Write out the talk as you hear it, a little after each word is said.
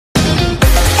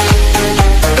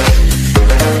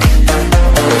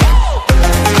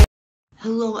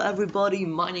Hello everybody,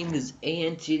 my name is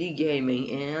Antt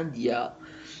Gaming, and yeah,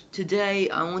 today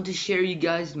I want to share you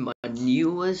guys my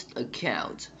newest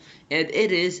account, and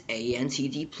it is Antt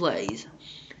playz.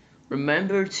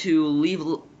 Remember to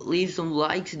leave some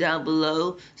likes down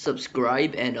below,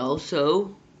 subscribe, and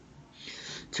also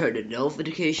turn the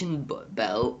notification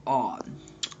bell on.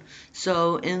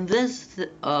 So in this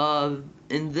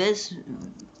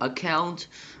account,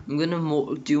 I'm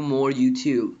gonna do more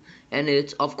YouTube,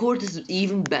 and of course it's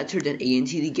even better than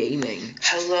Antt Gaming.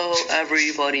 Hello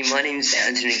everybody, my name is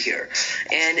Anthony here,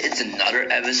 and it's another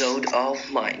episode of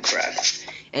Minecraft.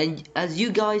 And as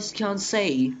you guys can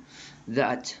say,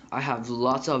 that I have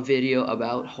lots of video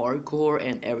about hardcore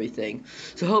and everything.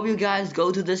 So hope you guys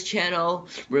go to this channel.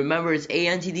 Remember, it's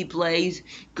Antt playz.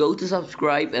 Go to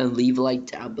subscribe and leave a like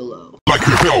down below. Like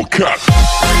a Hellcat.